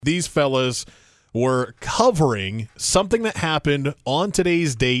These fellas were covering something that happened on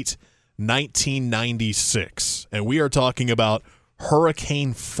today's date, 1996. And we are talking about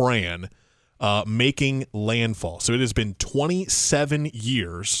Hurricane Fran making landfall. So it has been 27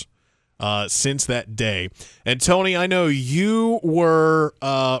 years since that day. And Tony, I know you were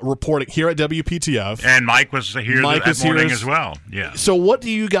reporting here at WPTF. And Mike was here that morning as well. Yeah. So what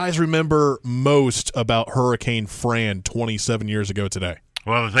do you guys remember most about Hurricane Fran 27 years ago today?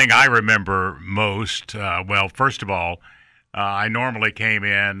 Well, the thing I remember most, first of all, I normally came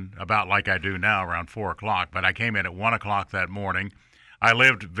in about like I do now, around 4 o'clock, but I came in at 1 o'clock that morning. I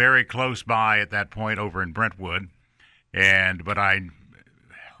lived very close by at that point over in Brentwood, but I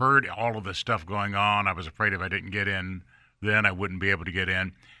heard all of this stuff going on. I was afraid if I didn't get in then, I wouldn't be able to get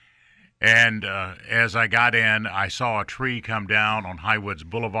in. And as I got in, I saw a tree come down on Highwoods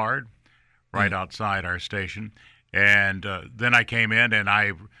Boulevard right outside our station. And then I came in, and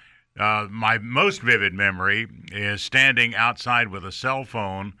my most vivid memory is standing outside with a cell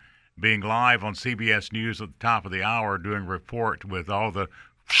phone, being live on CBS News at the top of the hour, doing a report with all the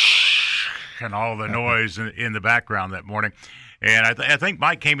and all the noise in the background that morning. And I think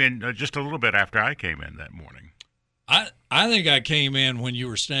Mike came in just a little bit after I came in that morning. I think I came in when you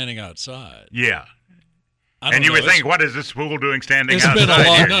were standing outside. Yeah. And you were thinking, what is this fool doing standing outside? It's been a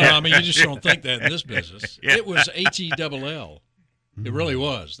long time. I mean, you just don't think that in this business. Yeah. It was H-E-double-L. It really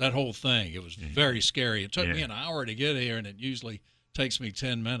was, that whole thing. It was very scary. It took me an hour to get here, and it usually takes me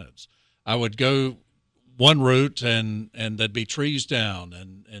 10 minutes. I would go one route, and there'd be trees down,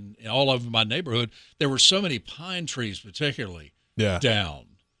 and all over my neighborhood, there were so many pine trees particularly down.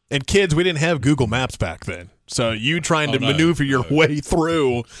 And kids, we didn't have Google Maps back then. So you trying to maneuver your way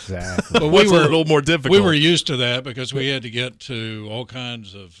through but was a little more difficult. We were used to that because we had to get to all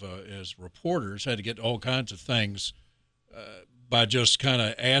kinds of, as reporters, had to get to all kinds of things by just kind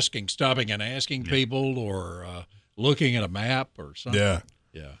of stopping and asking people or looking at a map or something. Yeah.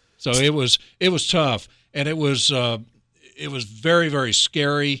 So it was tough, and it was very, very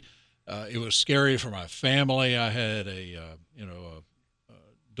scary. It was scary for my family. I had a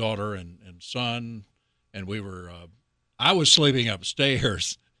daughter and son, and we were. I was sleeping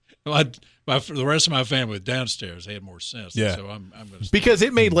upstairs. The rest of my family was downstairs. They had more sense. Yeah. So I'm going to because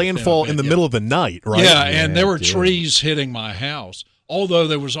it made landfall in the middle of the night, right? Yeah, and there were trees hitting my house. Although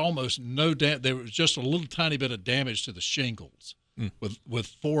there was almost no damage, there was just a little tiny bit of damage to the shingles with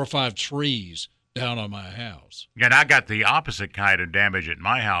 4 or 5 trees down on my house. And I got the opposite kind of damage at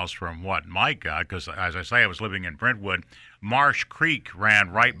my house from what Mike got, because, as I say, I was living in Brentwood. Marsh Creek ran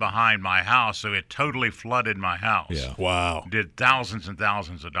right behind my house, so it totally flooded my house. Yeah. Wow. Did thousands and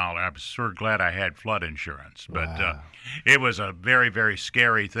thousands of dollars. I'm sure glad I had flood insurance. But it was a very, very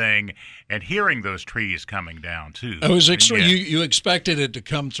scary thing. And hearing those trees coming down, too. It was extreme. You expected it to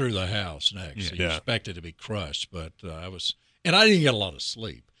come through the house next. So you expected it to be crushed. But and I didn't get a lot of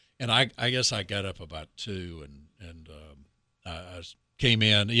sleep. And I guess I got up about 2 and I came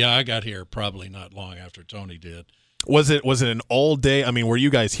in. Yeah, I got here probably not long after Tony did. Was it an all day? I mean, were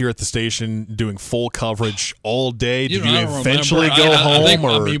you guys here at the station doing full coverage all day? Did you eventually go home?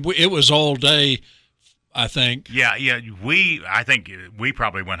 It was all day, I think. Yeah. I think we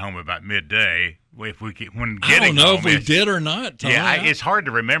probably went home about midday. I don't know if we did or not. Tom. Yeah, it's hard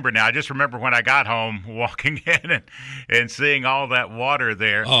to remember now. I just remember when I got home, walking in and seeing all that water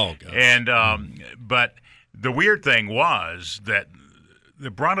there. Oh, God. And but the weird thing was that the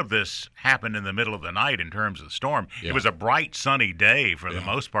brunt of this happened in the middle of the night in terms of the storm. Yeah. It was a bright, sunny day for the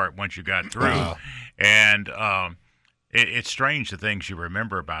most part once you got through. Wow. And it's strange the things you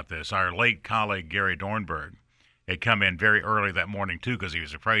remember about this. Our late colleague, Gary Dornberg, had come in very early that morning, too, because he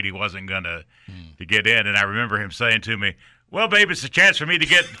was afraid he wasn't going to get in. And I remember him saying to me, "Well, babe, it's a chance for me to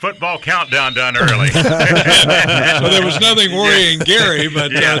get football countdown done early." So there was nothing worrying Gary, but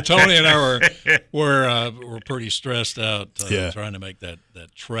Tony and I were pretty stressed out trying to make that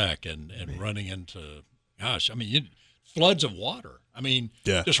trek and running into, floods of water.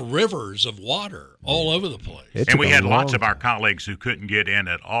 Just rivers of water all over the place. And we had lots of our colleagues who couldn't get in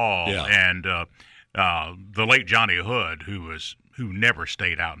at all. Yeah. And the late Johnny Hood, who never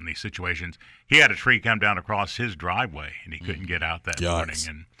stayed out in these situations, he had a tree come down across his driveway, and he couldn't get out that morning.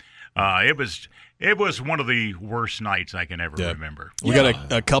 And it was one of the worst nights I can ever remember. We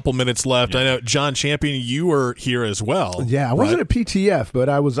got a couple minutes left. I know, Jon Champion, you were here as well. Yeah, I wasn't at PTF, but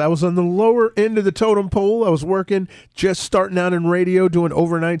I was on the lower end of the totem pole. I was working, just starting out in radio, doing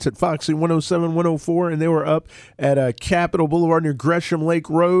overnights at Foxy 107, 104, and they were up at Capitol Boulevard near Gresham Lake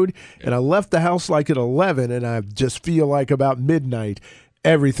Road. And I left the house like at 11, and I just feel like about midnight,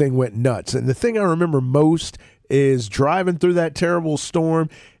 everything went nuts. And the thing I remember most is driving through that terrible storm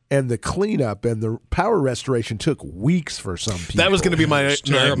and the cleanup and the power restoration took weeks for some people. That was going to be my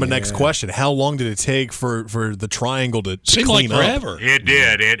terrible. next question. How long did it take for the triangle to Seemed clean like up? forever. It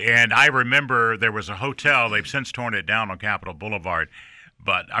did. And I remember there was a hotel. They've since torn it down on Capitol Boulevard.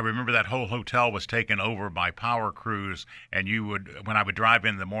 But I remember that whole hotel was taken over by power crews, and when I would drive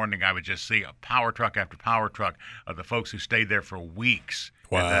in the morning, I would just see a power truck after power truck of the folks who stayed there for weeks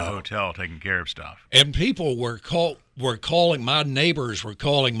at that hotel taking care of stuff. And people were calling, my neighbors were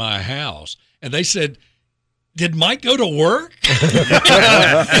calling my house, and they said, "Did Mike go to work?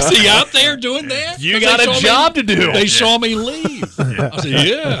 Is he out there doing that? You got a job to do." They saw me leave. I said,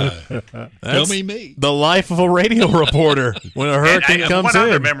 "Yeah, tell me." The life of a radio reporter when a hurricane comes one in.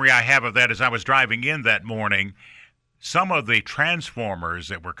 other memory I have of that is I was driving in that morning. Some of the transformers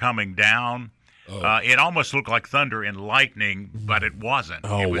that were coming down, it almost looked like thunder and lightning, but it wasn't.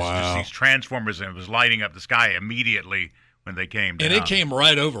 Oh, it was wow. just these transformers, and it was lighting up the sky immediately when they came down. And it came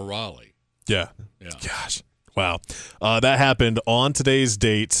right over Raleigh. Yeah. Yeah. Gosh. Wow. That happened on today's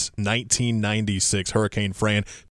date, 1996, Hurricane Fran.